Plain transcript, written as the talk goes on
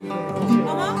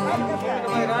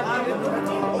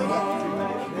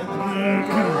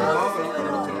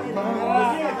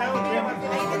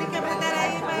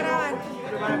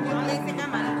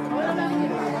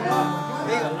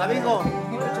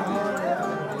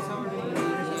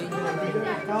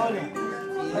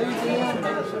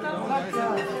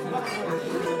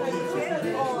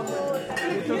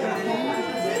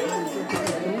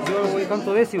Yo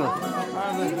canto décimo.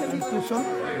 ¿Tú son?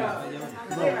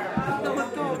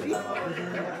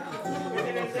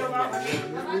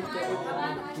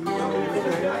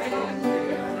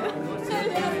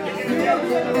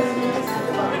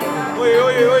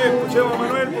 Oye, escuchemos a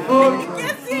Manuel, por favor. ¿Qué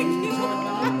hace?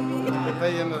 Está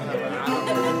yendo a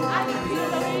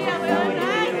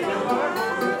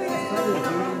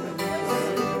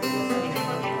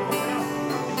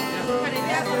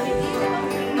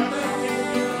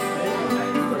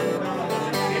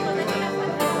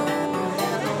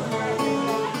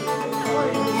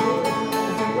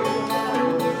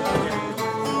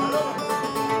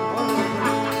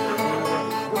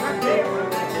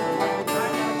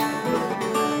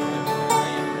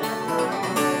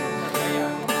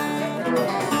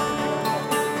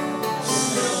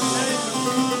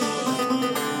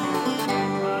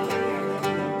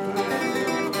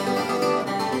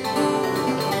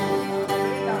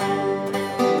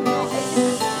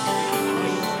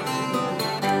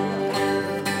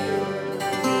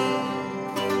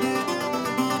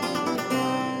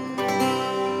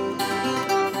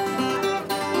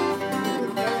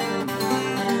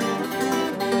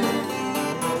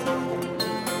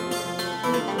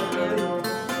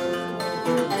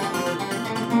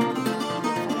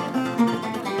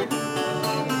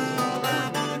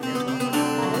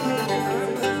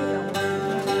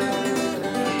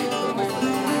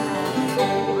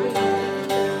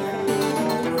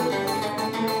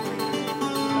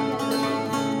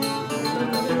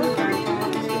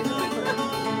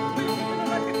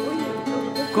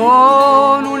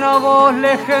con una voz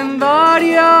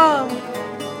legendaria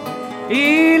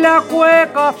y la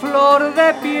cueca flor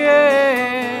de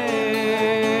piel.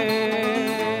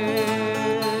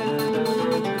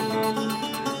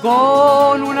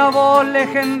 Con una voz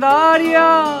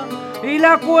legendaria y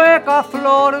la cueca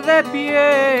flor de piel,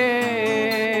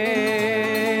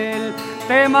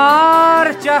 te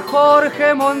marcha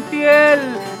Jorge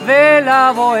Montiel de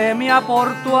la bohemia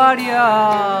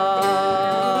portuaria.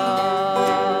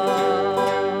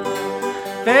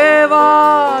 Te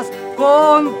vas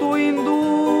con tu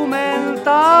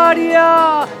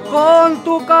indumentaria, con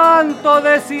tu canto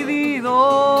decidido.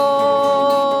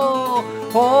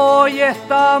 Hoy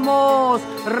estamos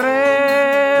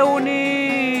reunidos,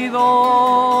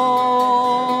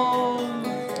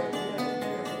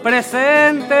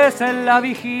 presentes en la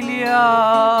vigilia,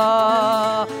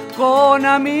 con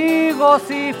amigos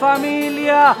y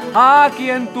familia,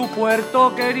 aquí en tu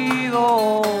puerto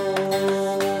querido.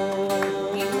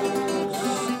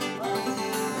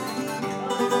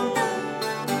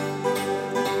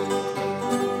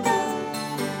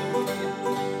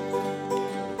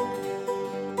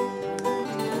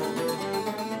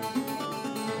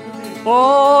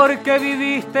 Porque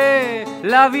viviste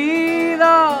la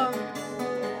vida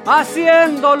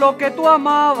haciendo lo que tú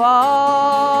amabas,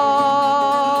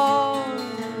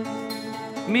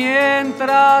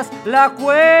 mientras la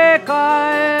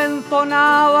cueca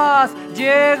entonabas,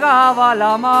 llegaba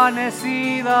la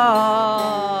amanecida.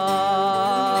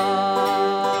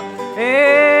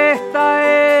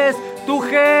 Esta es tu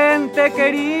gente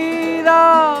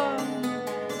querida,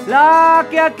 la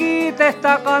que aquí te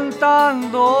está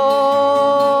cantando.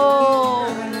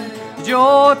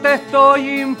 Yo te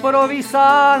estoy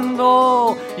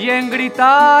improvisando y en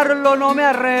gritarlo no me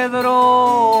arredro.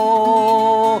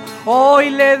 Hoy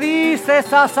le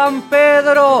dices a San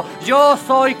Pedro, yo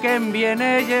soy quien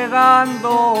viene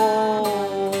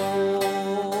llegando.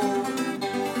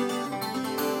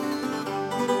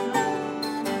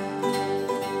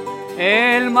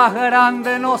 El más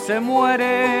grande no se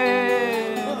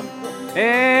muere.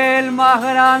 El más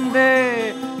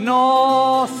grande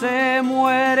no se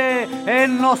muere,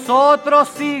 en nosotros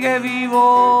sigue vivo.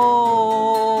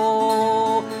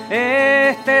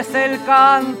 Este es el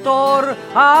cantor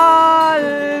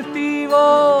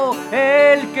altivo,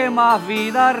 el que más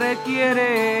vida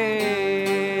requiere.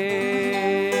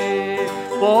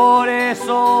 Por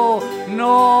eso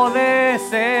no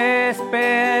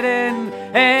desesperen,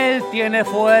 él tiene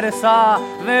fuerza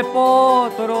de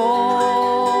potro.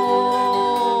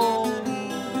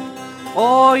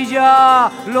 Hoy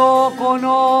ya lo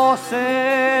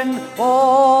conocen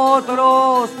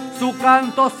otros, su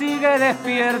canto sigue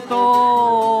despierto,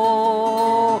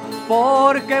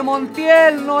 porque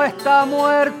Montiel no está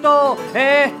muerto,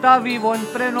 está vivo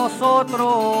entre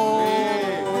nosotros.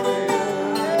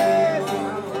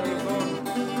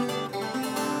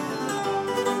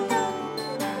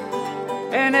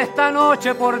 En esta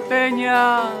noche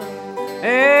porteña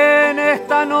En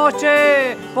esta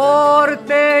noche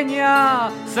porteña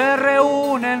se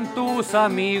reúnen tus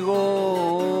amigos,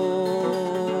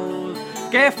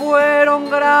 que fueron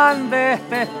grandes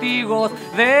testigos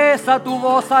de esa tu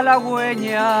voz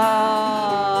halagüeña,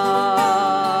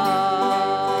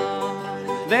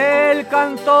 del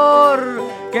cantor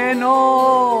que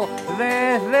no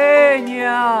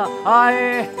desdeña a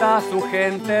esta su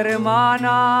gente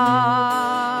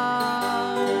hermana.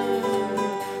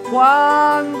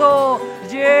 Cuando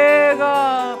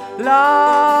llega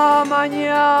la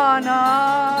mañana,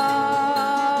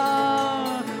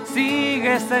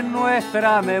 sigues en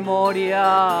nuestra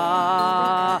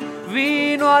memoria.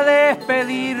 Vino a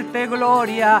despedirte,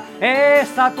 Gloria,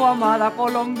 esa tu amada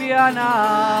colombiana.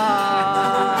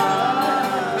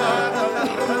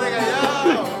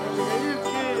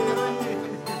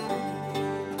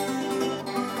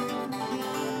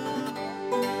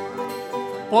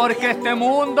 Porque este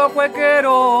mundo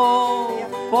cuequero,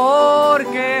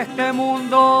 porque este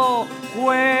mundo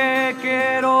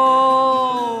cuequero,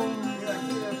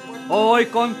 hoy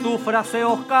con tus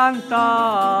fraseos canta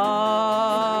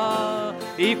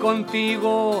y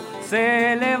contigo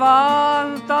se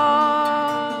levanta,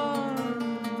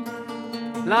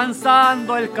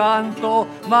 lanzando el canto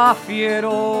más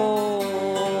fiero.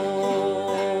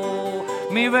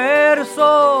 Mi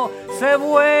verso se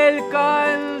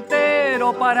vuelca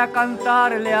entero para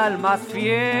cantarle al más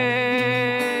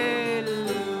fiel.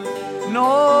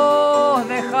 Nos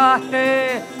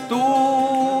dejaste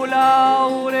tu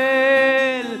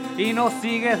laurel y nos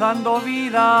sigues dando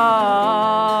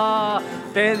vida.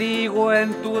 Te digo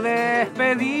en tu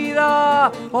despedida,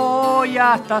 hoy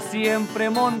hasta siempre,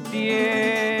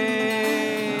 Montiel.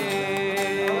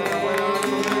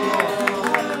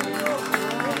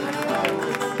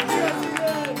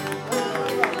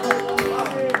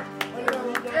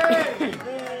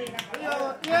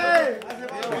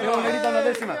 Tengo una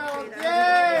décima.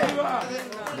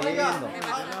 Lindo.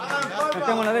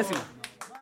 Tengo una décima.